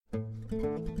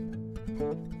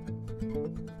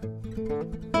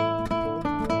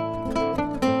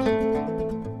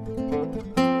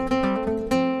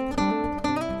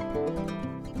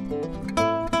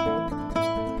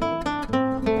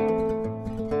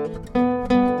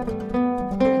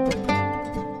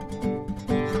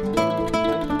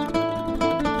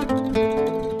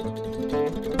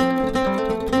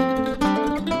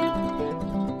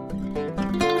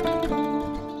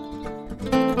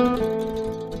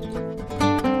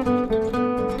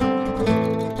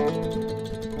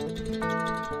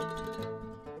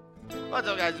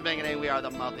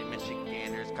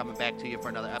To you for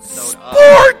another episode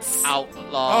Sports! of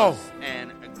Outlaws and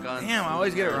Gunslingers. Damn, I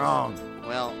always get it wrong.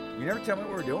 Well, you never tell me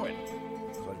what we're doing.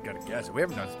 So I gotta guess. We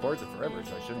haven't done sports in forever,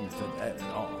 so I shouldn't have said that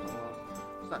at all.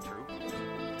 It's not true.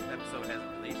 The episode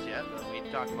hasn't released yet, but we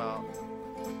talked about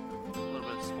a little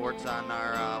bit of sports on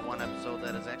our one episode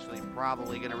that is actually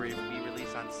probably going to be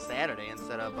released on Saturday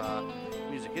instead of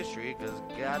music history, because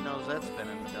God knows that's been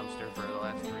in the dumpster for the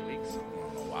last 3 weeks. I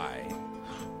don't know why.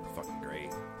 Fucking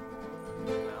great.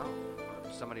 Well,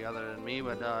 somebody other than me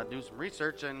would do some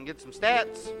research and get some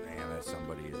stats. Man, that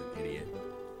somebody is an idiot.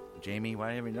 Jamie,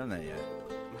 why haven't you done that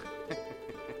yet?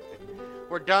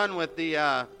 We're done with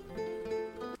the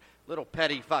little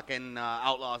petty fucking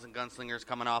Outlaws and Gunslingers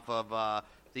coming off of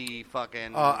the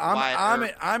fucking.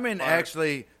 I'm in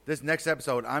actually this next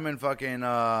episode. I'm in fucking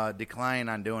decline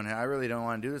on doing it. I really don't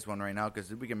want to do this one right now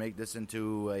because we can make this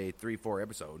into a 3-4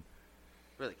 episode.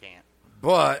 Really can't.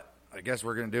 But I guess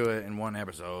we're gonna do it in one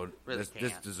episode. Really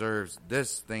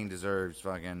This thing deserves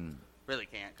fucking. Really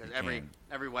can't, because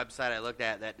every website I looked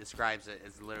at that describes it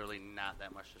is literally not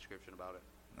that much description about it.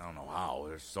 I don't know how.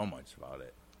 There's so much about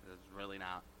it. It's really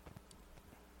not.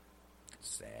 It's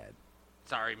sad.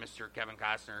 Sorry, Mr. Kevin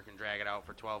Costner can drag it out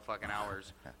for 12 fucking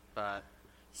hours, but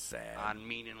sad on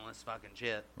meaningless fucking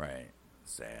shit. Right.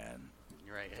 Sad.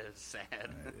 You're right. It's sad.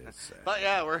 It is sad. But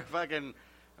yeah, we're fucking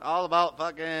all about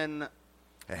fucking.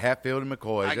 Hatfield and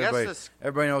McCoys.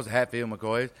 Everybody knows Hatfield and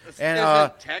McCoys. And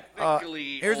isn't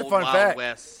technically here's a old fun Wild fact.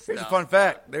 West Here's stuff. a fun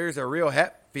fact. There's a real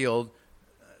Hatfield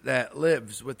that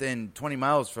lives within 20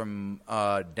 miles from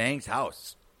Dang's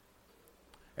house.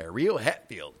 A real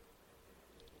Hatfield.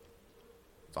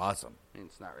 It's awesome. I mean,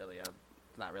 it's not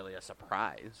really a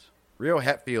surprise. Real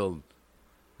Hatfield,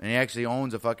 and he actually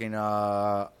owns a fucking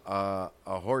a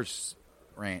horse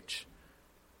ranch.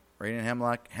 Right in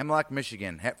Hemlock,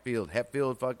 Michigan. Hatfield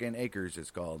fucking Acres,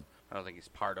 it's called. I don't think he's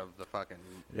part of the fucking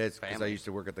It is, because I family. used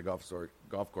to work at the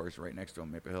golf course right next to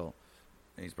him, Maple Hill.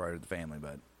 And he's part of the family,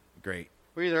 but great.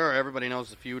 Well, either or, everybody knows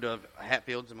the feud of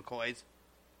Hatfields and McCoys.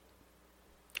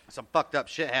 Some fucked up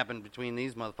shit happened between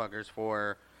these motherfuckers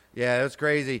for... Yeah, it's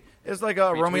crazy. It's like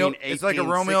a Romeo... It's like a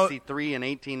Romeo... 1863 and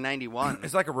 1891.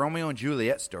 It's like a Romeo and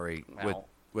Juliet story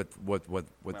with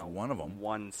one of them.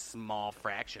 One small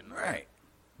fraction. Right.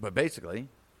 But basically...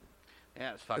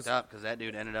 Yeah, it's fucked up because that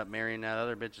dude ended up marrying that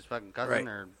other bitch's fucking cousin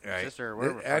or sister or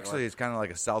whatever. Actually, it's kind of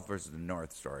like a South versus the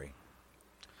North story.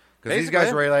 Because these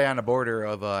guys were right on the border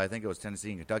of, I think it was Tennessee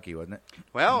and Kentucky, wasn't it?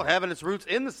 Well, having its roots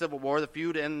in the Civil War, the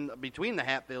feud between the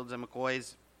Hatfields and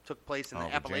McCoys took place in the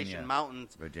Appalachian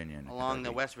Mountains along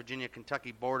the West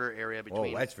Virginia-Kentucky border area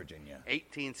between West Virginia.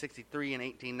 1863 and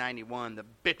 1891, the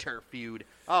bitter feud.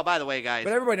 Oh, by the way, guys.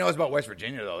 But everybody knows about West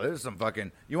Virginia, though. There's some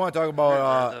fucking... You want to talk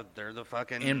about... They're the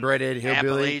fucking... Inbred hillbilly.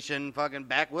 Appalachian fucking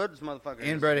backwoods motherfuckers.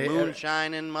 Inbred...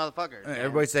 Moonshining motherfuckers.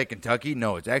 Everybody say Kentucky?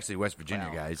 No, it's actually West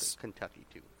Virginia, guys. Kentucky,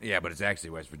 too. Yeah, but it's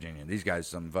actually West Virginia. These guys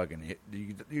some fucking...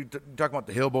 You talking about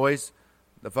the hill boys?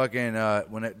 The fucking...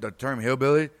 the term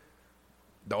hillbilly...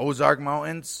 The Ozark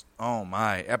Mountains, oh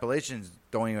my! Appalachians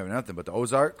don't even have nothing, but the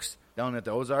Ozarks, down at the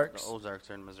Ozarks. The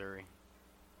Ozarks are in Missouri.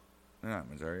 They're not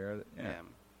Missouri, are they? Yeah.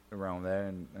 Around there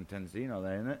in Tennessee and all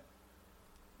that, isn't it?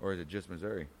 Or is it just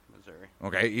Missouri? Missouri.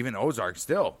 Okay, even Ozarks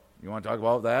still. You want to talk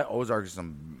about that? Ozarks are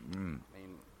some... I mean,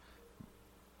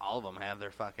 all of them have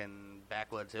their fucking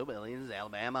backwoods hillbillies,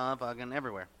 Alabama, fucking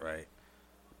everywhere. Right.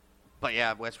 But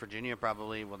yeah, West Virginia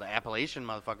probably, the Appalachian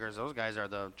motherfuckers, those guys are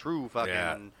the true fucking...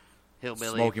 Yeah.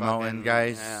 Hillbilly Smoky Mountain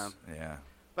guys. Yeah.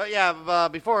 But yeah,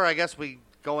 before I guess we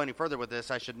go any further with this,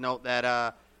 I should note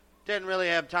that didn't really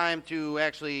have time to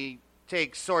actually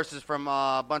take sources from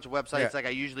a bunch of websites like I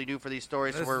usually do for these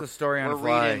stories. This so is the story on we're the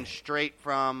fly. reading straight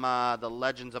from the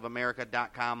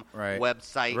legendsofamerica.com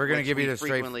website. We're going to give you the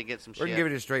frequently get some We're going to give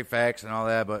you the straight facts and all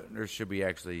that, but there should be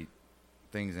actually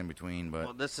things in between. But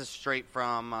well, this is straight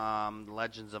from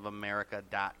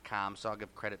legendsofamerica.com, so I'll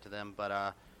give credit to them.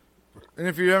 But and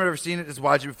if you've ever seen it, just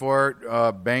watch it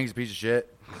before. Bang's a piece of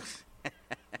shit.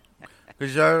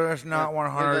 Because that's not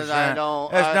 100%. Because I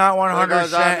don't. That's not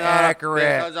 100%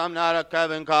 accurate. Because I'm not a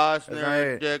Kevin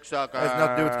Costner dick sucker. That's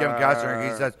nothing to do with Kevin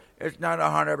Costner. He says it's not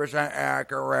 100%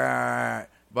 accurate.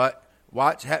 But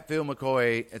watch Hatfield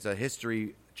McCoy. It's a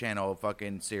History Channel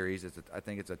fucking series. I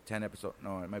think it's a 10 episode.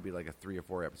 No, it might be like a 3 or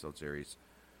 4 episode series.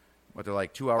 But they're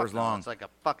like 2 hours long. It's like a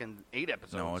fucking 8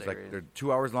 episode No, it's series. like they're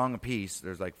 2 hours long a piece.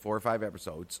 There's like 4 or 5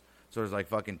 episodes. So there's like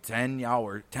fucking 10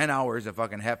 hours of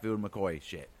fucking Hatfield McCoy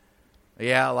shit.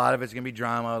 Yeah, a lot of it's going to be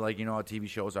drama, like you know how TV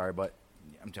shows are, but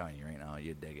I'm telling you right now,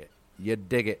 you dig it. You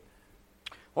dig it.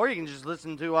 Or you can just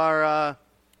listen to our...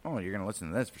 Oh, you're going to listen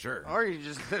to this for sure. Or you can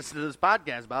just listen to this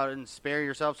podcast about it and spare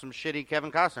yourself some shitty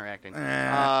Kevin Costner acting. But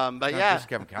It's yeah. not just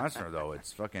Kevin Costner, though.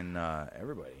 It's fucking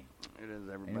everybody. It is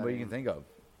everybody. Anybody you can think of.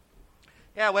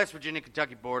 Yeah, West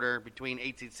Virginia-Kentucky border between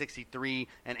 1863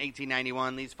 and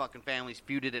 1891. These fucking families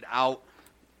feuded it out.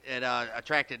 It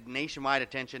attracted nationwide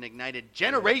attention, ignited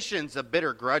generations of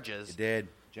bitter grudges. It did.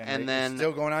 And then, it's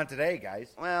still going on today, guys.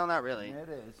 Well, not really. It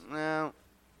is. Well,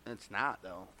 it's not,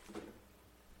 though.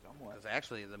 Somewhat. Because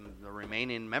actually, the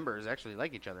remaining members actually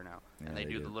like each other now. Yeah, And they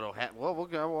do do. the little hat. Well,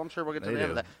 I'm sure we'll get to They the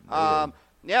end of do. that. They do.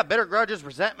 Yeah, bitter grudges,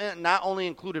 resentment not only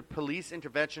included police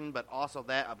intervention, but also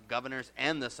that of governors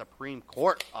and the Supreme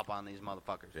Court up on these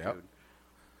motherfuckers, Yep. dude.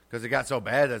 Because it got so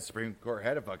bad that the Supreme Court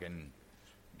had to fucking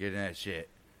get in that shit.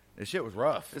 This shit was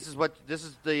rough. This is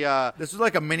the... This was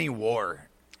like a mini war.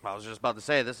 I was just about to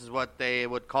say, this is what they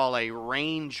would call a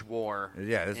range war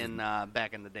Yeah, this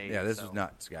back in the day. Yeah, this so. was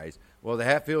nuts, guys. Well, the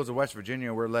Hatfields of West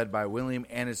Virginia were led by William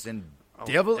Anderson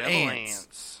Devil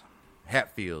Ants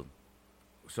Hatfield.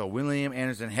 So William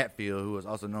Anderson Hatfield, who was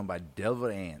also known by Devil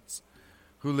Ants,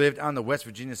 who lived on the West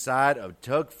Virginia side of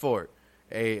Tug Fort,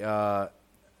 a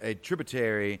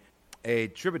tributary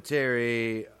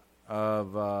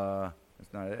of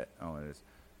that's not it. Oh, it is.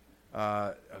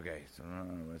 Okay, so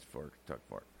West Fork, Tug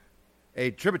Fort.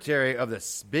 A tributary of the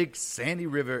Big Sandy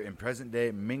River in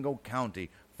present-day Mingo County,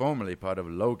 formerly part of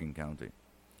Logan County.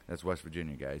 That's West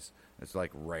Virginia, guys. It's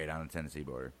like right on the Tennessee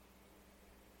border.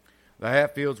 The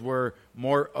Hatfields were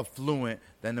more affluent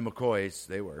than the McCoys.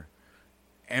 They were.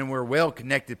 And were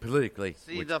well-connected politically.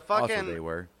 See, which the fucking... also they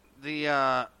were.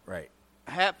 The, Right.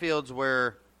 Hatfields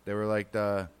were... They were like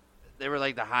the... They were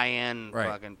like the high-end Right.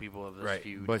 fucking people of this Right.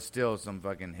 feud. But still some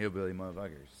fucking hillbilly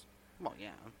motherfuckers. Well,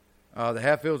 yeah. The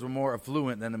Hatfields were more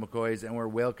affluent than the McCoys and were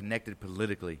well-connected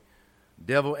politically.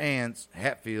 Devil Ants,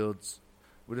 Hatfields...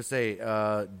 What to say?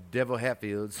 Devil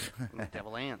Hatfields.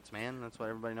 Devil Ants, man. That's what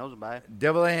everybody knows about it.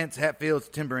 Devil Ants Hatfield's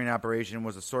timbering operation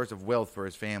was a source of wealth for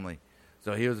his family.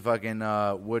 So he was a fucking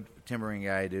wood timbering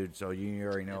guy, dude. So you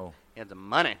already know. He had the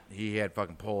money. He had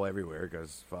fucking pole everywhere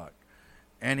because fuck.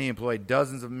 And he employed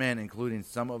dozens of men, including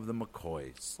some of the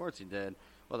McCoys. Of course he did.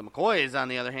 Well, the McCoys, on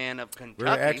the other hand, of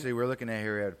Kentucky. We're looking at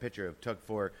here. We have a picture of Tug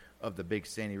Fort of the Big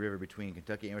Sandy River between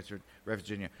Kentucky and West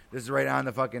Virginia. This is right on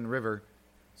the fucking river,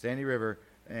 Sandy River.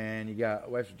 And you got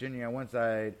West Virginia on one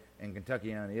side and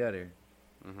Kentucky on the other.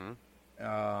 Mm-hmm.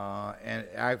 And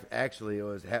actually, it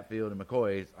was Hatfield and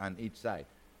McCoys on each side.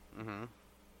 Mm-hmm.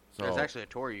 So there's actually a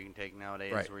tour you can take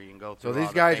nowadays where you can go through. So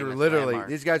these guys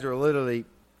were literally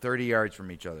 30 yards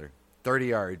from each other. 30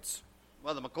 yards.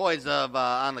 Well, the McCoys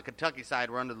on the Kentucky side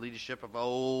were under the leadership of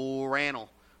old Randall.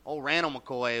 Old Randall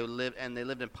McCoy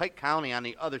lived in Pike County on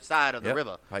the other side of the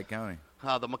river. Pike County.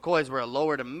 The McCoys were a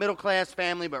lower to middle class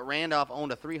family, but Randolph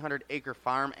owned a 300-acre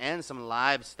farm and some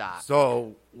livestock.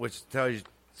 So, which tells you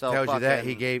that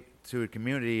he gave to the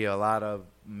community a lot of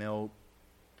milk.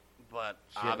 But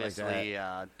shit obviously,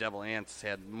 like Devil Ants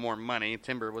had more money.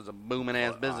 Timber was a booming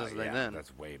ass business back then.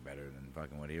 That's way better than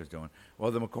fucking what he was doing.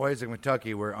 Well, the McCoys of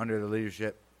Kentucky were under the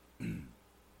leadership.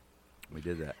 We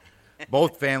did that.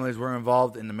 Both families were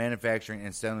involved in the manufacturing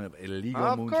and selling of illegal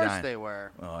moonshine. Of course they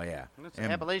were. Oh, yeah. It's the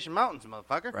Appalachian Mountains,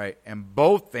 motherfucker. Right. And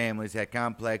both families had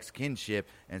complex kinship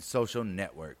and social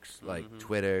networks like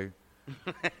Twitter.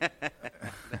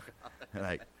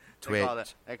 Like Twitch.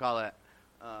 They call that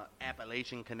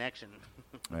Appalachian Connection.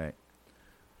 Right.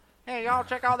 Hey, y'all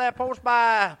check out that post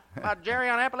by Jerry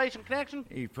on Appalachian Connection.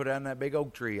 He put it on that big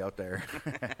oak tree out there.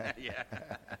 Yeah.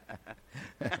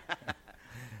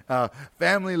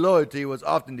 Family loyalty was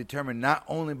often determined not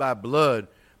only by blood,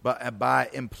 but by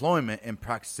employment and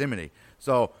proximity.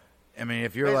 So, I mean,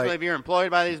 if you're basically, if you're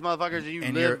employed by these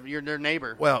motherfuckers, you're their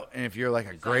neighbor. Well, and if you're like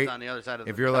on the other side of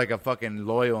if you're like a fucking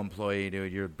loyal employee,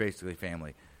 dude, you're basically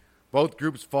family. Both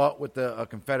groups fought with the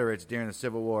Confederates during the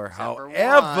Civil War. However,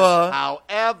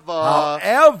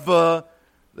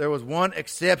 there was one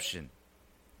exception.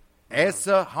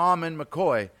 Asa Harmon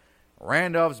McCoy,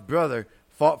 Randolph's brother,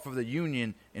 fought for the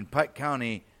Union in Pike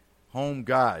County Home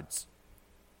Guards.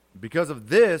 Because of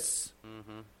this,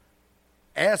 Mm-hmm.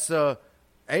 Asa,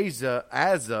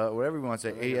 whatever you want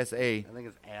to say, ASA. I think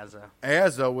it's Asa.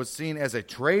 Asa was seen as a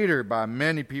traitor by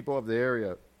many people of the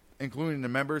area, including the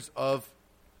members of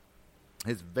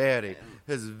his very own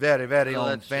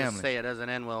Let's family. just say it doesn't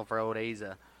end well for old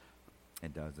Asa.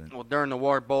 It doesn't. Well, during the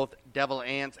war, both Devil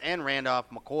Ants and Randolph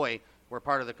McCoy were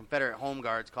part of the Confederate Home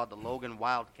Guards called the Logan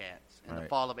Wildcats. In the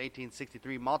fall of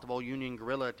 1863, multiple Union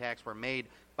guerrilla attacks were made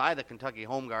by the Kentucky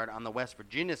Home Guard on the West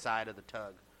Virginia side of the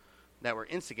tug that were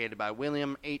instigated by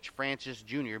William H. Francis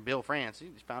Jr., Bill France. He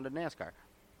founded NASCAR.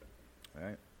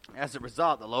 Right. As a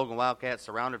result, the Logan Wildcats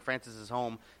surrounded Francis's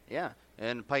home,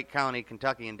 in Pike County,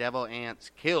 Kentucky, and Devil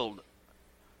Ants killed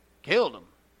him.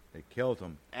 They killed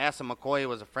him. Asa McCoy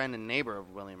was a friend and neighbor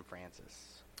of William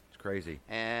Francis. It's crazy.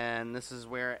 And this is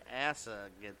where Asa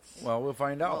gets... Well, we'll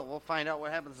find out. Well, we'll find out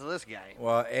what happens to this guy.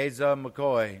 Well, Asa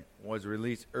McCoy was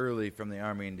released early from the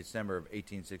Army in December of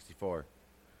 1864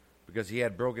 because he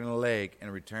had broken a leg in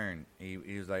return. He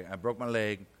was like, I broke my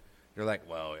leg. They're like,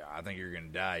 well, I think you're going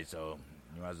to die, so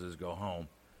you might as well just go home.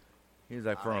 He was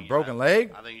like, from a broken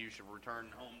leg? I think you should return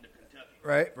home to Kentucky.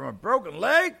 Right? From a broken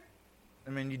leg? I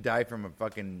mean, you die from a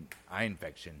fucking eye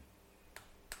infection.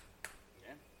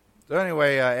 Yeah. So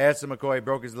anyway, Asa McCoy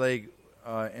broke his leg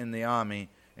in the Army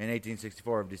in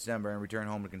 1864 of December and returned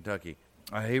home to Kentucky.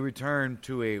 He returned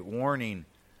to a warning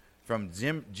from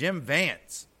Jim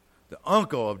Vance, the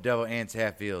uncle of Devil Ants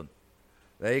Hatfield,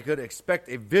 that he could expect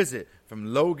a visit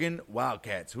from Logan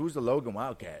Wildcats. Who's the Logan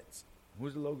Wildcats?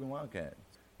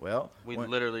 Well, We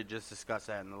literally just discussed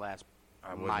that in the last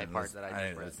I part that I just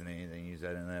didn't read. listen to anything you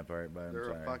said in that part, but I'm They're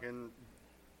sorry.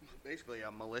 basically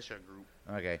a militia group.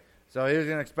 Okay, so he was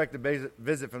gonna expect a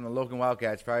visit from the Logan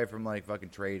Wildcats, probably from like fucking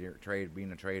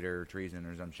being a traitor or treason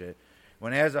or some shit.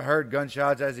 When Asa heard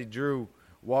gunshots as he drew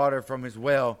water from his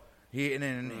well, he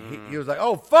was like,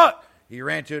 "Oh fuck!" He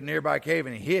ran to a nearby cave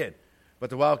and he hid. But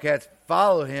the Wildcats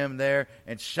followed him there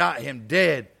and shot him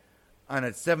dead on the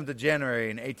 7th of January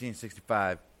in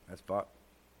 1865. That's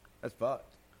fucked.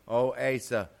 Oh,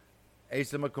 Asa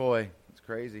McCoy. It's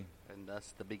crazy. And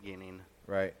that's the beginning.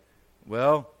 Right.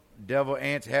 Well, Devil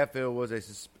Ants Hatfield was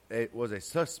a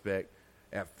suspect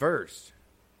at first,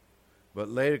 but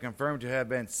later confirmed to have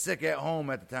been sick at home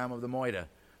at the time of the moita.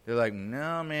 They're like,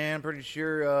 no, man, I'm pretty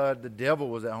sure the devil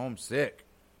was at home sick.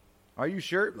 Are you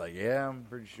sure? Like, yeah, I'm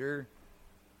pretty sure.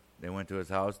 They went to his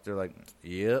house. They're like,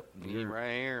 yep.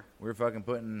 Right here. We're fucking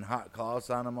putting hot cloths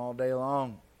on him all day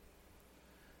long.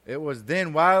 It was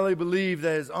then widely believed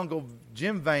that his uncle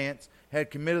Jim Vance had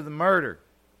committed the murder.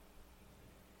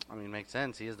 I mean, makes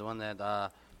sense. He is the one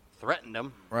that threatened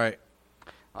him. Right.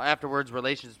 Afterwards,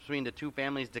 relations between the two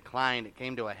families declined. It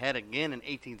came to a head again in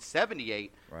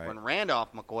 1878 when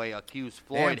Randolph McCoy accused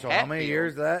Floyd Damn, so Hatfield. how many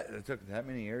years that? It took that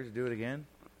many years to do it again?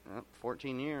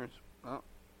 14 years.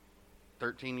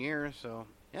 13 years. So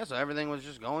everything was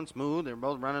just going smooth. They were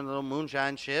both running a little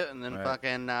moonshine shit. And then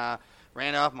fucking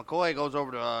Randolph McCoy goes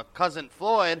over to cousin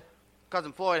Floyd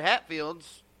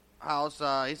Hatfield's house.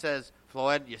 He says,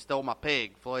 Floyd, you stole my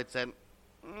pig. Floyd said,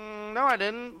 no, I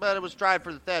didn't, but it was tried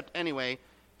for the theft anyway.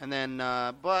 And then,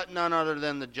 but none other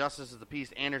than the Justice of the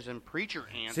Peace, Anderson Preacher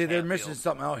Ants. See, they're Hatfield. missing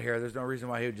something out here. There's no reason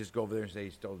why he would just go over there and say he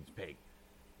stole his pig.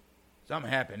 Something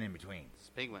happened in between. His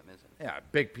pig went missing. Yeah, a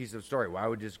big piece of story. Why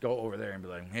would you just go over there and be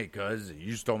like, hey, cuz,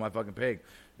 you stole my fucking pig.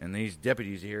 And these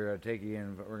deputies here take you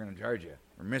in, we're going to charge you.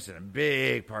 We're missing a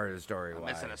big part of the story. We're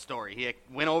missing a story. He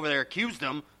went over there, accused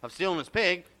him of stealing his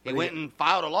pig. He went and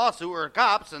filed a lawsuit with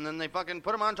cops, and then they fucking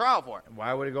put him on trial for it.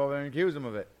 Why would he go over there and accuse him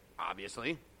of it?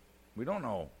 Obviously. We don't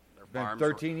know. Their It's been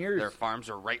 13 years. Their farms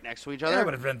are right next to each other. Yeah,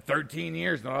 but it's been 13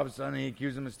 years, and all of a sudden he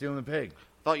accused him of stealing the pig.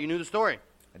 Thought you knew the story.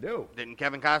 I do. Didn't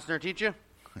Kevin Costner teach you?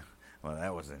 Well,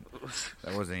 that wasn't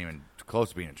even close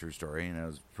to being a true story, and it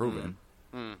was proven.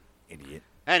 Idiot.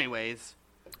 Anyways,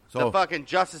 So the fucking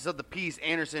Justice of the Peace,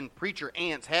 Anderson Preacher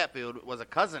Ants Hatfield, was a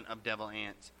cousin of Devil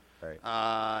Ants.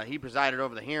 Right. He presided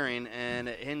over the hearing, and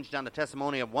it hinged on the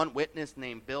testimony of one witness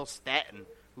named Bill Statton,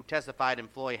 who testified in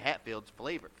Floyd Hatfield's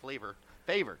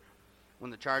favor. When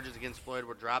the charges against Floyd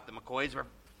were dropped, the McCoys were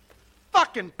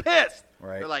fucking pissed.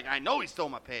 Right. They're like, I know he stole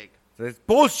my pig. So it's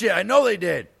bullshit. I know they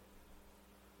did.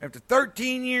 After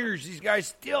 13 years, these guys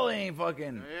still ain't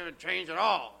fucking. They haven't changed at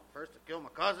all. First to kill my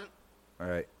cousin. All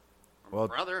right. My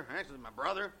brother. Actually, my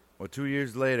brother. Well, 2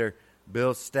 years later,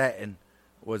 Bill Statton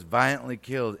was violently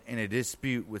killed in a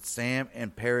dispute with Sam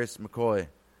and Paris McCoy,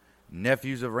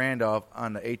 nephews of Randolph,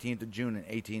 on the 18th of June in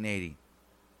 1880.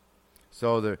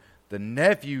 So the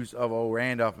nephews of old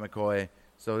Randolph McCoy,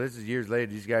 so this is years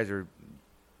later, these guys they're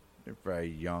probably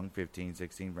young, 15,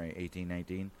 16, probably 18,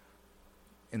 19.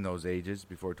 in those ages,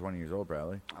 before 20 years old,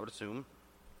 probably. I would assume.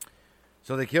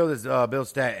 So they killed this Bill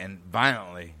Stanton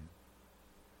violently.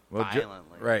 Well,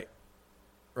 Violently.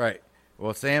 Right.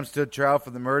 Well, Sam stood trial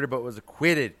for the murder, but was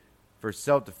acquitted for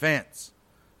self-defense.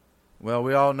 Well,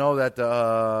 we all know that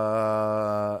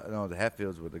the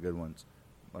Hatfields were the good ones,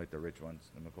 like the rich ones,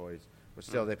 the McCoys. But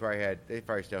still, they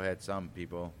probably still had some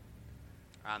people.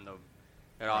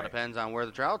 It all depends on where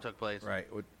the trial took place. Right.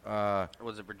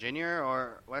 Was it Virginia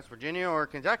or West Virginia or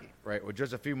Kentucky? Right. Well,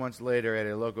 just a few months later, at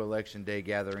a local election day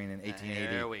gathering in 1880,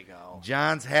 There we go.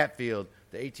 Johns Hatfield,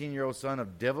 the 18-year-old son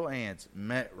of Devil Ants,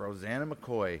 met Rosanna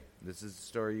McCoy. This is the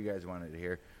story you guys wanted to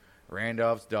hear.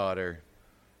 Randolph's daughter.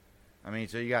 I mean,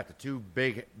 so you got the two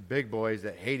big boys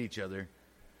that hate each other.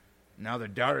 Now their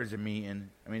daughters are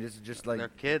meeting. I mean, this is just like they're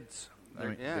kids.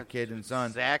 The kid and son.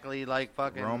 Exactly like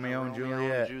fucking Romeo and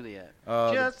Juliet.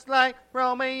 Just like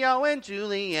Romeo and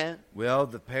Juliet. Well,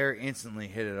 the pair instantly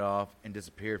hit it off and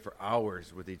disappeared for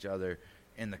hours with each other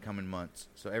in the coming months.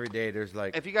 So every day there's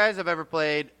like... If you guys have ever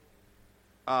played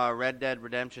Red Dead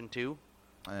Redemption 2,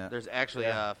 there's actually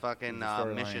a fucking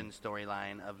mission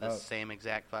storyline of the same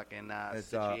exact fucking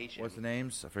situation. What's the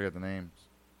names? I forget the names.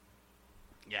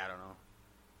 Yeah, I don't know.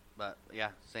 But, yeah,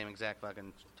 same exact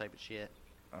fucking type of shit.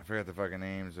 I forgot the fucking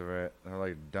names of it. They're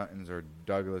like Duntons or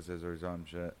Douglases or some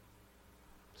shit.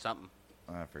 Something.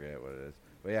 I forget what it is.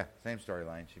 But yeah, same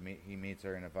storyline. He meets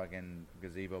her in a fucking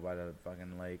gazebo by the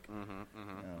fucking lake.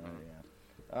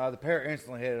 The pair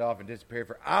instantly hit it off and disappeared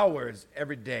for hours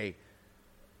every day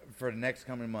for the next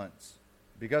coming months.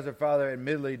 Because her father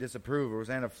admittedly disapproved,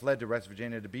 Rosanna fled to West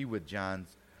Virginia to be with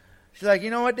Johns. She's like, you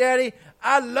know what, Daddy?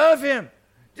 I love him.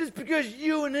 Just because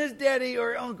you and his daddy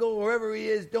or uncle or whoever he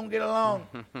is don't get along,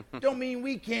 don't mean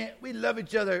we can't. We love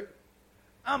each other.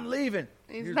 I'm leaving.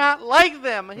 He's not like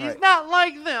them. He's not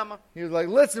like them. He was like,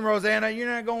 listen, Rosanna, you're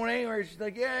not going anywhere. She's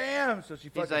like, yeah, I am. So she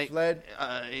fucking fled.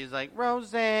 He's like,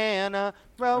 Rosanna.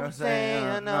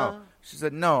 No. She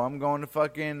said, no, I'm going to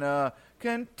fucking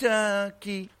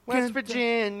Kentucky. West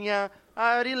Virginia.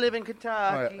 I already live in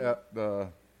Kentucky.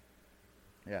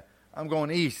 Yeah, I'm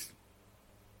going east.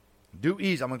 Due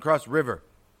east, I'm going to cross the river.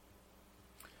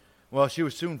 Well, she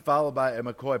was soon followed by a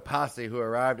McCoy posse who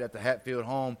arrived at the Hatfield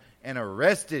home and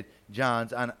arrested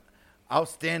Johns on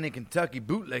outstanding Kentucky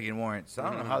bootlegging warrants. So I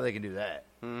don't know how they can do that.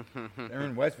 They're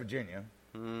in West Virginia.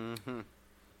 And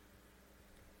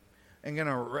going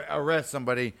to arrest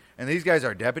somebody. And these guys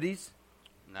are deputies?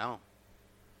 No.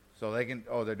 So they can...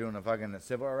 Oh, they're doing a fucking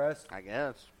civil arrest? I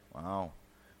guess. Wow.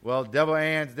 Well, Devil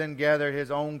Ants then gathered his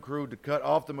own crew to cut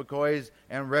off the McCoys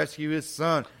and rescue his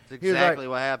son. That's exactly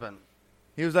what happened.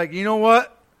 He was like, you know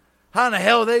what? How in the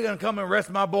hell are they going to come and arrest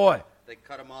my boy? They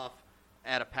cut him off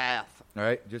at a path. All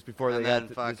right, just before they got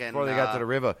to the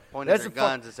river. Pointed their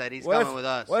guns and said, he's coming with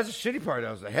us. Well, that's the shitty part.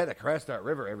 They had to cross that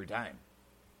river every time.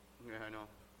 Yeah, I know.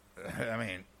 I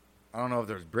mean, I don't know if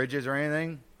there's bridges or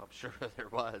anything. I'm sure there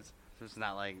was. It's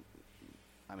not like...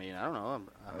 I mean, I don't know.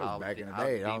 Back in the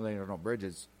day, I don't think there were no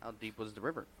bridges. How deep was the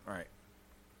river? Right.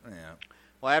 Yeah.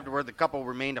 Well, afterward, the couple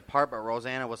remained apart, but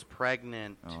Rosanna was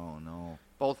pregnant. Oh, no.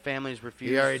 Both families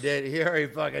refused. He already did. He already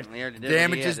fucking...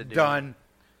 Damage is done.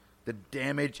 The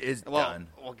damage is done.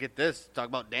 Well, get this. Talk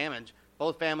about damage.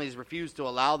 Both families refused to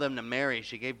allow them to marry.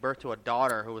 She gave birth to a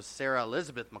daughter who was Sarah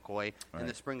Elizabeth McCoy in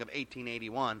the spring of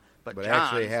 1881. But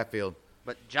actually, Hatfield...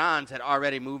 But Johns had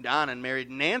already moved on and married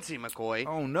Nancy McCoy,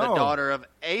 the daughter of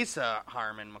Asa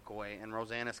Harmon McCoy and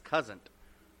Rosanna's cousin,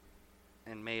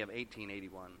 in May of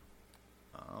 1881.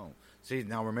 Oh. See,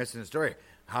 now we're missing the story.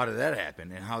 How did that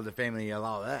happen, and how did the family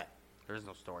allow that? There is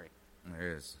no story.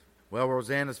 There is. Well,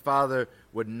 Rosanna's father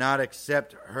would not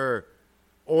accept her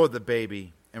or the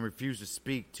baby and refused to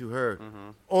speak to her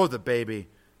or the baby.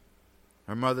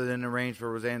 Her mother then arranged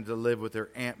for Rosanna to live with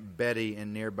her Aunt Betty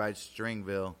in nearby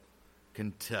Stringville,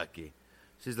 Kentucky.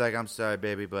 She's like, I'm sorry,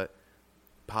 baby, but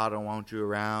Pa don't want you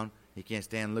around. He can't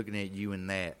stand looking at you and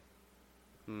that.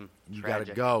 You got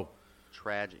to go.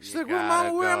 Tragic. She's like, well,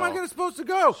 Mama, where am I supposed to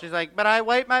go? She's like, but I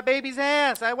wipe my baby's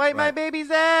ass. I wipe my baby's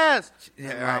ass.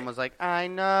 Mom was like, I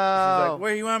know. She's like,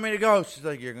 where you want me to go? She's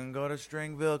like, you're going to go to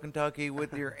Stringville, Kentucky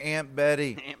with your Aunt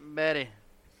Betty. Aunt Betty.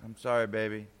 I'm sorry,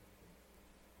 baby.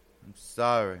 I'm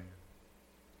sorry.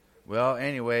 Well,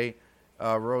 anyway,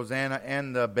 Rosanna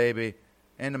and the baby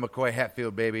and the McCoy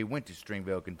Hatfield baby went to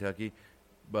Stringville, Kentucky,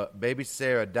 but baby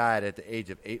Sarah died at the age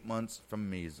of 8 months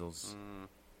from measles.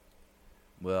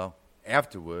 Well,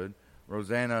 afterward,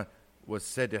 Rosanna was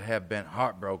said to have been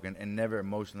heartbroken and never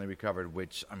emotionally recovered,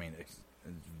 which, I mean, it's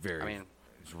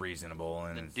it's reasonable.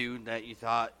 And the dude that you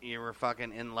thought you were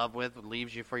fucking in love with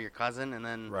leaves you for your cousin, and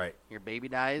then your baby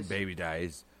dies? Baby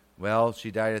dies. Well,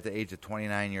 she died at the age of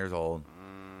 29 years old.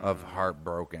 of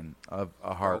heartbroken, of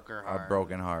a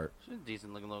broken heart. She's a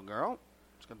decent-looking little girl.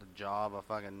 She's got the jaw of a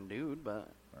fucking dude, but...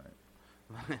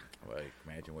 Right. Like,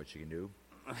 imagine what she can do.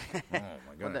 Oh,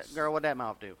 my goodness. What'd that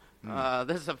mouth do?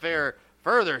 This affair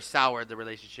further soured the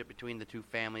relationship between the two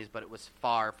families, but it was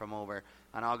far from over.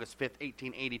 On August 5th,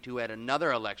 1882, at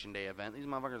another Election Day event. These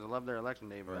motherfuckers love their Election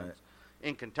Day events. Right.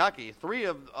 In Kentucky, three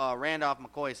of Randolph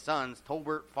McCoy's sons,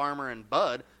 Tolbert, Farmer, and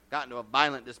Bud, got into a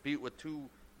violent dispute with two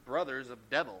brothers of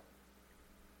Devil.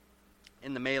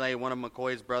 In the melee, one of the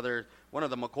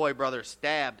McCoy brothers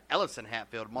stabbed Ellison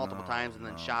Hatfield multiple times and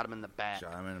then shot him in the back.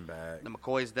 The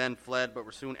McCoys then fled, but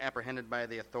were soon apprehended by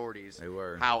the authorities. They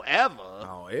were.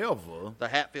 However, the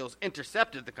Hatfields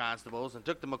intercepted the constables and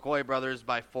took the McCoy brothers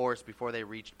by force before they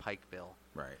reached Pikeville.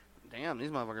 Right. Damn, these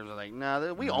motherfuckers are like,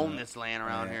 nah, we own this land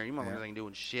around here. You motherfuckers ain't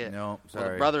doing shit. No, sorry.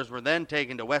 Well, the brothers were then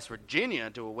taken to West Virginia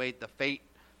to await the fate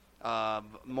of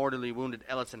mortally wounded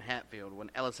Ellison Hatfield. When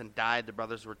Ellison died, the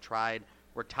brothers were tied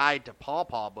to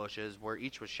pawpaw bushes, where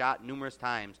each was shot numerous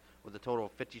times with a total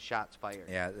of 50 shots fired.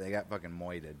 Yeah, they got fucking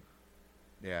moited.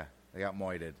 Yeah, they got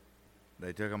moited.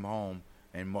 They took them home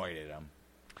and moited them.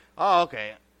 Oh,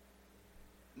 okay.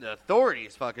 The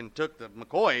authorities fucking took the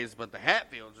McCoys, but the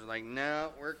Hatfields were like,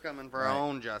 no, we're coming for our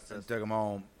own justice. They took them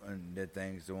home and did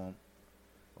things to them.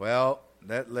 Well,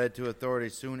 that led to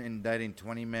authorities soon indicting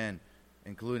 20 men,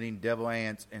 including Devil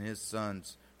Anse and his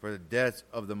sons, for the deaths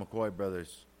of the McCoy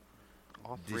brothers.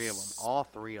 All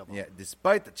three of them. Yeah,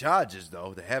 despite the charges,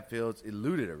 though, the Hatfields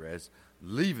eluded arrest,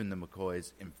 leaving the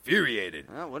McCoys infuriated.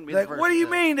 Well, wouldn't be like, the first what do you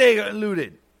mean they got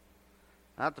eluded?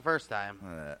 Not the first time.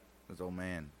 This old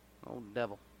man. Old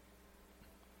devil.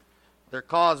 Their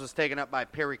cause was taken up by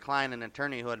Perry Klein, an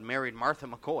attorney who had married Martha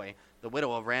McCoy, the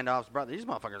widow of Randolph's brother. These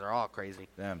motherfuckers are all crazy.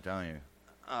 Yeah, I'm telling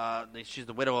you. She's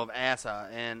the widow of Asa.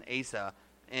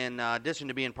 In addition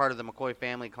to being part of the McCoy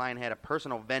family, Klein had a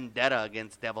personal vendetta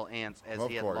against Devil Anse, as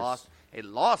he had lost a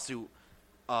lawsuit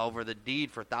over the deed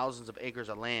for thousands of acres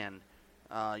of land.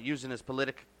 Using his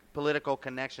political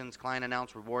connections, Klein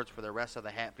announced rewards for the rest of the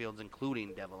Hatfields,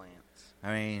 including Devil Anse.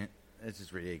 I mean, it's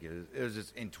just ridiculous. It was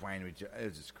just entwined with it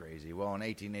was just crazy. Well, in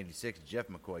 1886, Jeff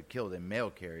McCoy killed a mail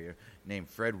carrier named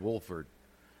Fred Wolford,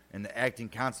 and the acting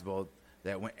constable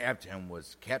that went after him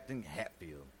was Captain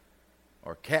Hatfield.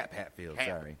 Or Cap Hatfield,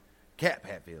 sorry. Cap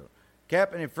Hatfield.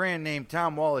 Cap and a friend named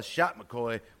Tom Wallace shot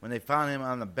McCoy when they found him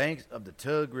on the banks of the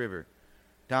Tug River.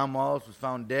 Tom Wallace was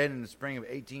found dead in the spring of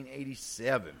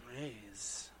 1887.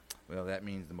 Jeez. Well, that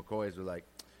means the McCoys were like,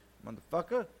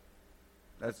 motherfucker.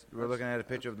 We're looking at a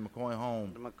picture of the McCoy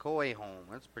home. The McCoy home.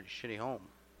 That's a pretty shitty home.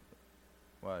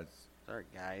 What? Sorry,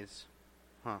 guys.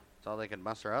 Huh. That's all they could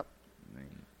muster up?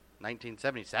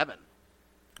 1977.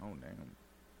 Oh,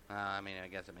 damn. I mean, I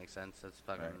guess it makes sense. It's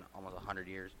fucking almost 100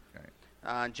 years. Right.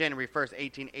 On January 1st,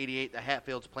 1888, the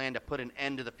Hatfields planned to put an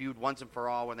end to the feud once and for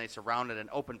all when they surrounded and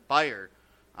opened fire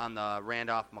on the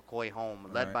Randolph McCoy home.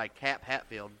 Led by Cap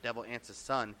Hatfield, Devil Anse's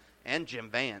son, and Jim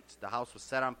Vance. The house was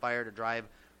set on fire to drive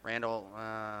Randall.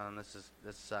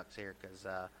 This sucks here because,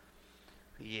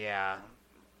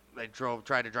 they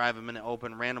tried to drive him in the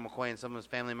open. Randall McCoy and some of his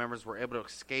family members were able to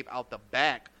escape out the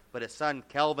back, but his son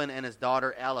Kelvin and his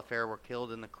daughter Alifair were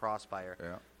killed in the crossfire.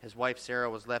 Yeah. His wife Sarah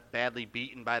was left badly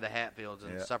beaten by the Hatfields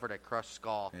and suffered a crushed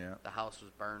skull. Yeah. The house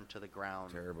was burned to the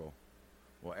ground. Terrible.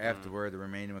 Well, afterward, the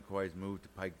remaining McCoys moved to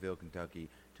Pikeville, Kentucky,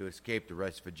 to escape the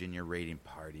West Virginia raiding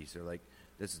parties. They're like,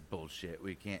 this is bullshit.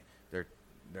 We can't. They're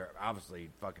obviously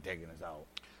fucking taking us out.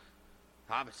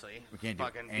 Obviously, we can't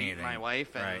fucking do anything. Beating my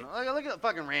wife, and look at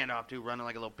fucking Randolph too, running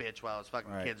like a little bitch while his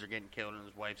fucking kids are getting killed and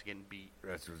his wife's getting beat.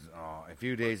 A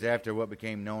few days after what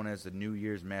became known as the New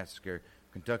Year's Massacre,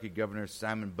 Kentucky Governor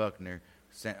Simon Buckner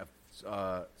sent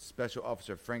Special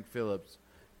Officer Frank Phillips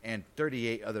and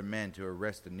 38 other men to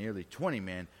arrest the nearly 20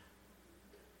 men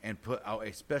and put out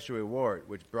a special reward,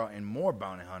 which brought in more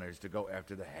bounty hunters to go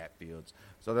after the Hatfields.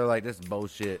 So they're like, this is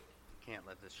bullshit. Can't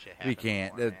let this shit happen. We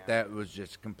can't. Anymore, that was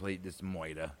just complete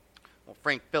moida. Well,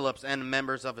 Frank Phillips and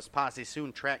members of his posse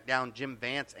soon tracked down Jim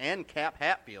Vance and Cap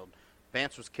Hatfield.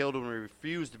 Vance was killed when he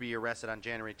refused to be arrested on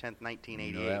January 10th,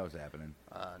 1988. You know that was happening.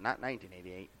 Not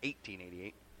 1988,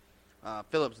 1888.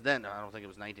 Phillips then, I don't think it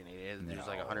was 1988. It was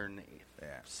like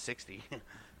 160.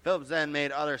 Phillips then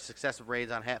made other successive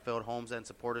raids on Hatfield homes and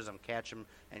supporters and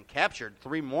captured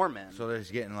 3 more men. So they're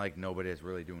just getting like nobody's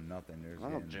really doing nothing.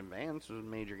 Jim Vance was a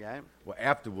major guy. Well,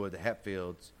 afterward, the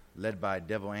Hatfields, led by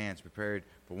Devil Anse, prepared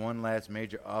for one last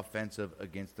major offensive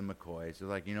against the McCoys. So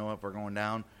like, you know what, if we're going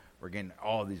down, we're getting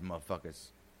all these motherfuckers.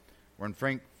 When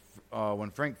Frank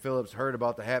Phillips heard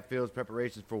about the Hatfields'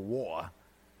 preparations for war,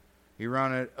 he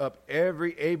rounded up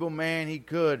every able man he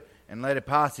could and led a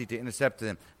posse to intercept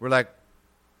them. We're like,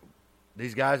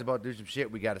 These guys about to do some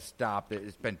shit. We got to stop it.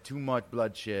 It's been too much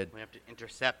bloodshed. We have to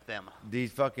intercept them.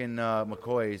 These fucking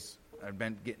McCoys have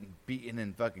been getting beaten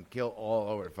and fucking killed all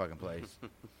over the fucking place.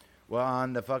 Well,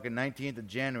 on the fucking 19th of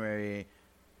January,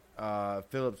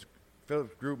 Phillips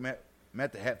group met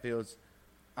the Hatfields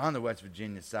on the West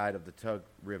Virginia side of the Tug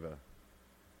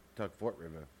Fort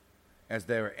River, as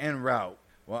they were en route.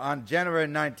 Well, on January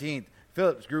 19th,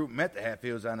 Phillips' group met the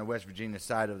Hatfields on the West Virginia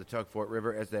side of the Tug Fort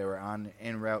River as they were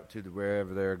en route to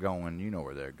wherever they were going. You know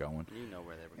where they're going. You know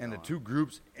where they were And going. the two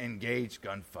groups engaged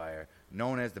gunfire,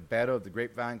 known as the Battle of the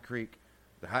Grapevine Creek.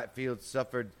 The Hatfields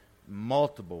suffered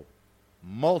multiple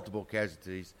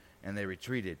casualties, and they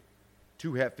retreated.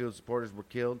 2 Hatfield supporters were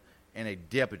killed, and a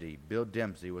deputy, Bill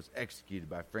Dempsey, was executed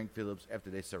by Frank Phillips after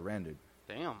they surrendered.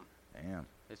 Damn.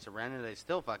 They surrendered. They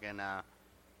still fucking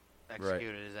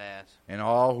executed his ass. And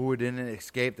all who didn't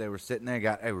escape, they were sitting there,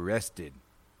 got arrested.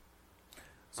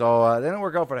 So they didn't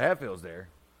work out for the Hatfields there.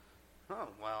 Oh,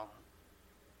 well.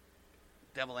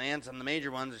 Devil Ants and the major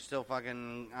ones are still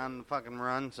fucking on the fucking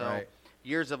run. So Right.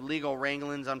 Years of legal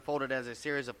wranglings unfolded as a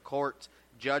series of courts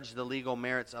judged the legal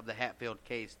merits of the Hatfield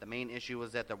case. The main issue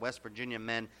was that the West Virginia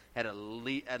men had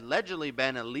allegedly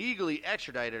been illegally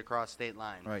extradited across state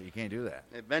lines. Right, you can't do that.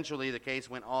 Eventually, the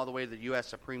case went all the way to the U.S.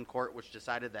 Supreme Court, which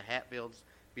decided the Hatfields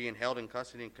being held in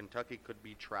custody in Kentucky could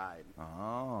be tried.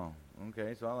 Oh,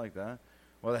 okay, so I like that.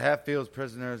 Well, the Hatfields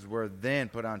prisoners were then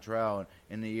put on trial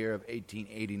in the year of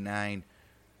 1889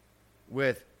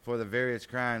 for the various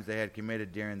crimes they had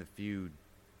committed during the feud.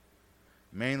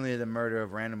 Mainly the murder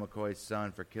of Randall McCoy's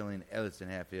son for killing Ellison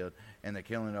Hatfield and the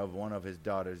killing of one of his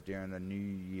daughters during the New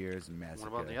Year's massacre.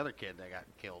 What about the other kid that got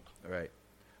killed? Right.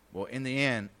 Well, in the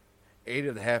end, 8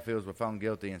 of the Hatfields were found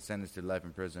guilty and sentenced to life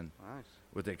in prison, Nice.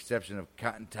 with the exception of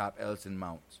Cotton Top Ellison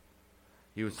Mounts.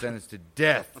 He was sentenced to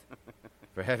death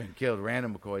for having killed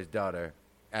Randall McCoy's daughter,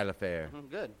 Alifair.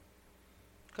 Good.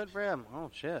 Good for him. Oh,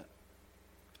 shit.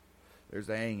 There's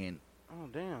the hanging. Oh,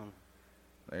 damn.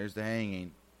 There's the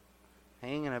hanging.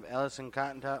 Hanging of Ellison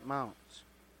Cotton Top Mounts.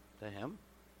 To him?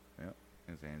 Yep.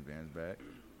 His hands behind his back.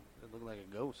 It looked like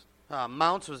a ghost.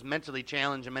 Mounts was mentally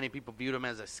challenged, and many people viewed him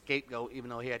as a scapegoat, even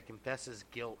though he had confessed his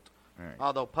guilt. Right.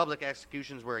 Although public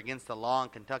executions were against the law in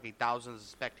Kentucky, thousands of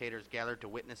spectators gathered to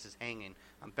witness his hanging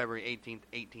on February 18th,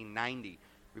 1890.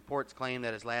 Reports claim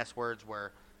that his last words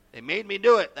were, "They made me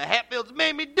do it. The Hatfields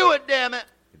made me do it, damn it."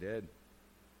 They did.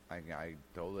 I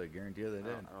totally guarantee you they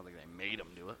did. I don't think they made him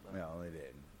do it. But. No, they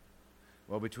did.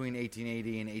 Well, between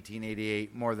 1880 and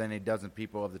 1888, more than a dozen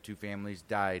people of the two families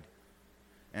died,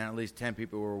 and at least 10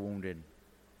 people were wounded.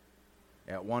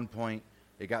 At one point,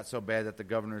 it got so bad that the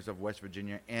governors of West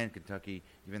Virginia and Kentucky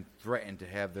even threatened to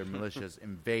have their militias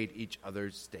invade each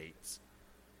other's states.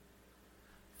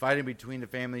 Fighting between the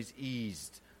families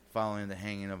eased following the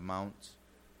hanging of Mounts.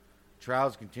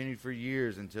 Trials continued for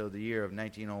years until the year of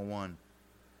 1901.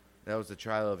 That was the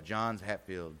trial of Johns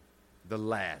Hatfield, the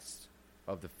last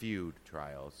of the feud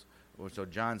trials. So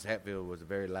Johns Hatfield was the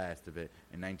very last of it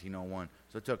in 1901.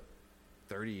 So it took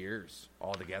 30 years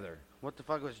altogether. What the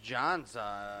fuck was John's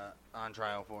on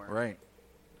trial for? Right.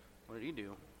 What did he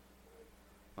do?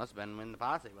 Must have been in the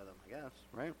posse with him, I guess,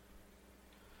 right?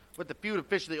 With the feud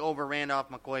officially over, Randolph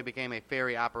McCoy became a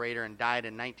ferry operator and died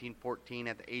in 1914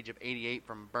 at the age of 88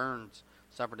 from burns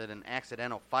suffered in an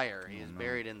accidental fire. He is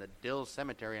buried in the Dills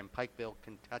Cemetery in Pikeville,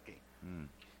 Kentucky.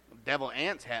 Devil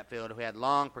Ants Hatfield, who had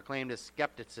long proclaimed his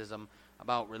skepticism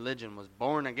about religion, was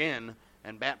born again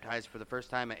and baptized for the first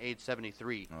time at age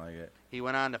 73. I like it. He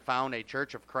went on to found a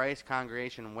Church of Christ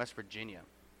congregation in West Virginia.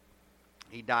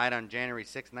 He died on January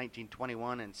 6,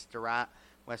 1921 in Stirrat,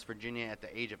 West Virginia at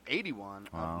the age of 81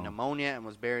 of pneumonia and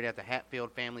was buried at the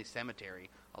Hatfield Family Cemetery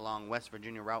along West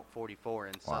Virginia Route 44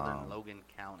 in southern Logan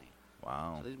County.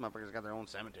 Wow. So these motherfuckers got their own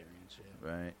cemetery and shit.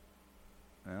 Right.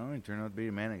 Well, he turned out to be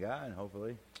a man of God,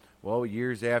 hopefully. Well,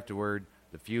 years afterward,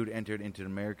 the feud entered into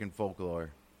American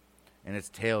folklore, and its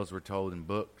tales were told in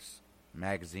books,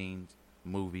 magazines,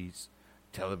 movies,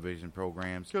 television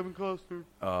programs. Kevin Costner.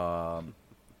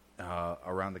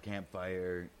 Around the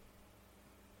campfire,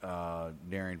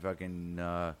 during fucking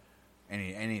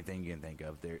anything you can think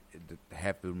of. The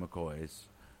Hatfield McCoys.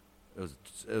 It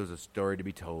was a story to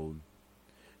be told.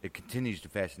 It continues to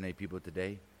fascinate people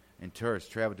today, and tourists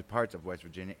travel to parts of West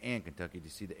Virginia and Kentucky to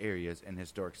see the areas and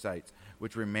historic sites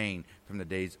which remain from the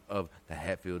days of the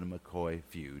Hatfield and McCoy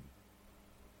feud.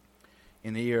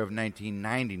 In the year of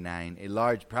 1999, a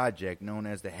large project known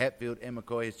as the Hatfield and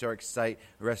McCoy Historic Site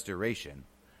Restoration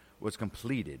was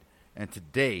completed, and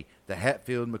today the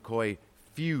Hatfield-McCoy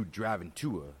Feud Driving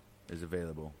Tour is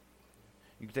available.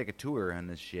 You can take a tour on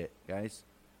this shit, guys.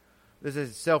 This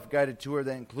is a self-guided tour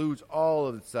that includes all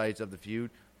of the sites of the feud,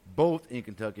 both in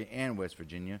Kentucky and West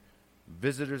Virginia.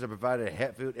 Visitors are provided a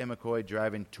Hatfield and McCoy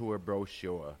drive-in tour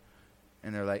brochure.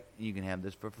 And they're like, you can have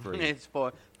this for free. It's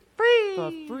for free.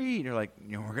 For free. And they're like,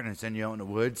 we're going to send you out in the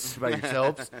woods by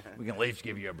yourselves. We can at least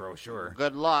give you a brochure.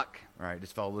 Good luck. All right,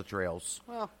 just follow the trails.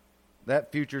 Well,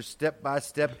 that features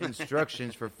step-by-step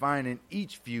instructions for finding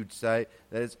each feud site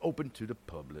that is open to the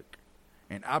public.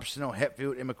 An optional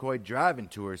Hatfield and McCoy driving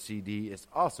tour CD is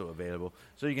also available,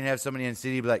 so you can have somebody in the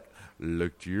CD be like,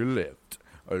 look to your left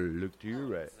or look to your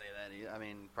right. Say that. I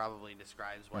mean, probably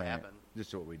describes what happened.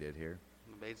 Just what we did here.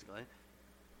 Basically.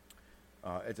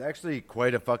 It's actually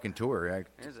quite a fucking tour.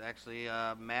 Here's actually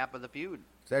a map of the feud.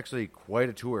 It's actually quite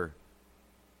a tour.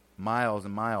 Miles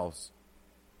and miles.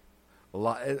 A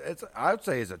lot. I would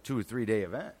say it's a 2 or 3 day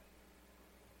event.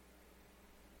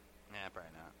 Yeah,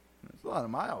 probably not. It's a lot of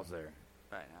miles there.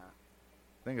 Probably not.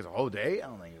 I think it's a whole day? I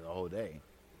don't think it's a whole day.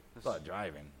 It's a lot of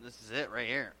driving. This is it right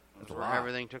here. That's That's a where lot.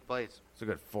 everything took place. It's a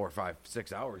good 4, 5,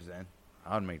 6 hours then.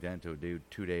 I would make that into a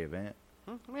 2-day event.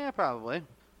 Yeah, probably.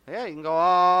 Yeah, you can go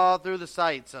all through the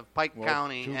sites of Pike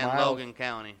County 2 and miles. Logan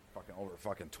County. Fucking over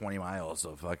fucking 20 miles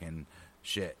of fucking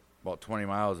shit. About 20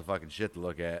 miles of fucking shit to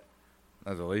look at.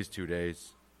 That's at least 2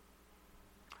 days.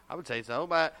 I would say so,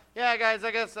 but yeah, guys,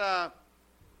 I guess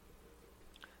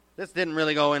this didn't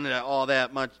really go into all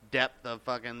that much depth of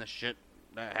fucking the shit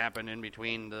that happened in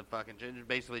between the fucking shit. It's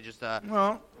basically just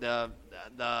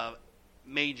the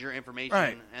major information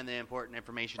Right. and the important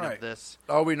information Right. of this.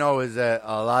 All we know is that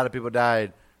a lot of people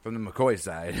died from the McCoy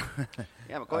side.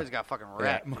 Yeah, McCoy's got fucking Yeah,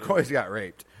 wrecked. McCoy's got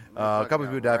raped. A Motherfucker couple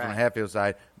got people died from the wrecked. Hatfield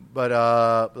side.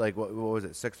 But, like, what was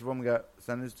it? 6 of them got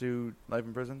sentenced to life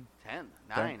in prison?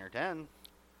 9 or 10.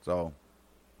 So,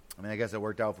 I mean, I guess it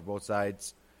worked out for both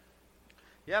sides.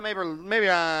 Yeah, maybe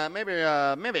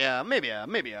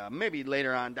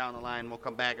later on down the line we'll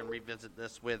come back and revisit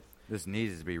this with This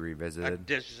needs to be revisited.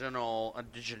 additional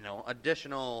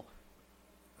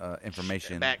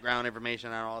Information. background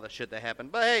information on all the shit that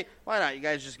happened. But hey, why not? You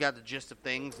guys just got the gist of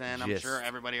things, and I'm Gist. sure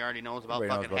everybody already knows about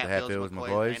Everybody knows fucking about the Hatfields, Hatfields,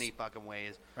 McCoys, McCoys. any fucking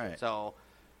ways. Right. So,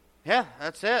 yeah,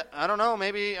 that's it. I don't know.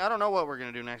 Maybe I don't know what we're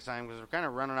gonna do next time because we're kind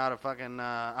of running out of fucking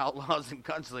outlaws and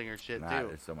gunslingers shit Nah, too.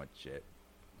 there's so much shit.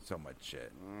 So much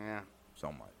shit. Yeah.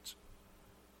 So much.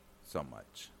 So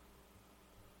much.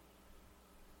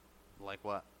 Like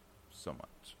what? So much.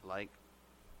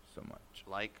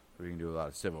 Like We can do a lot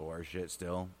of Civil War shit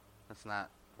still. that's not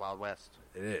Wild West.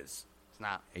 It is. It's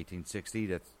not. 1860,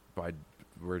 that's by,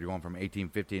 we're going from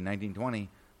 1850 to 1920.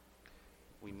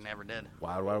 We never did.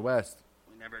 Wild Wild West.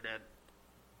 We never did.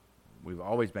 We've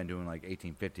always been doing like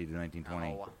 1850 to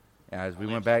 1920. No. As we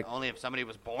Only went if- back. Only if somebody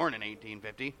was born in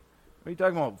 1850. What are you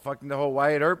talking about? Fucking the whole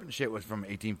Wyatt Earp and shit was from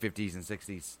 1850s and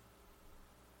 60s.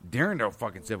 During the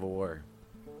fucking Civil War.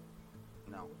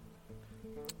 No.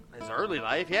 His early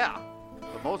life, yeah.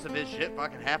 But most of his shit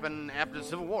fucking happened after the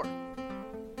Civil War.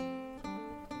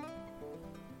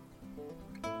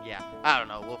 Yeah, I don't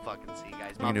know. We'll fucking see,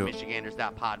 guys. can do it.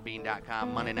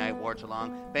 MountainMichiganders.podbean.com. Monday Night Watch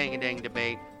Along. Bang and Dang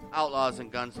Debate. Outlaws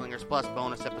and Gunslingers. Plus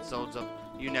bonus episodes of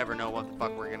you never know what the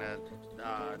fuck we're gonna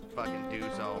fucking do.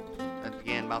 So,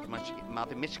 again,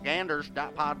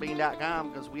 MountainMichiganders.podbean.com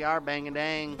because we are Bang and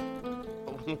Dang.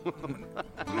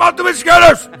 Mountain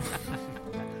Michiganders!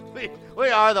 we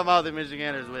are the Mountain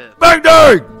Michiganders with Bang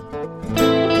Dang!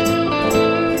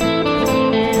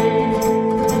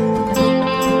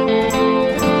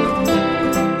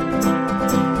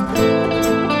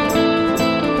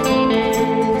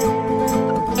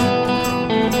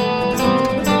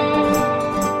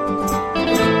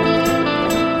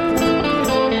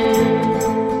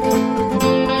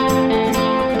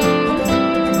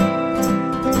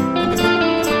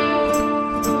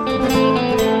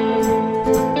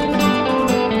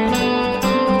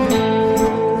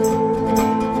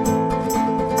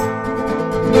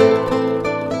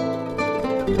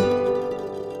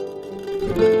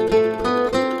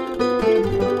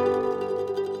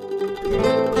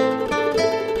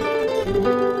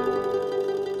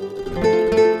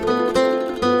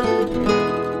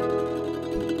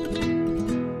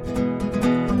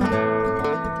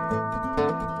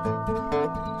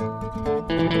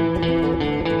 Thank you.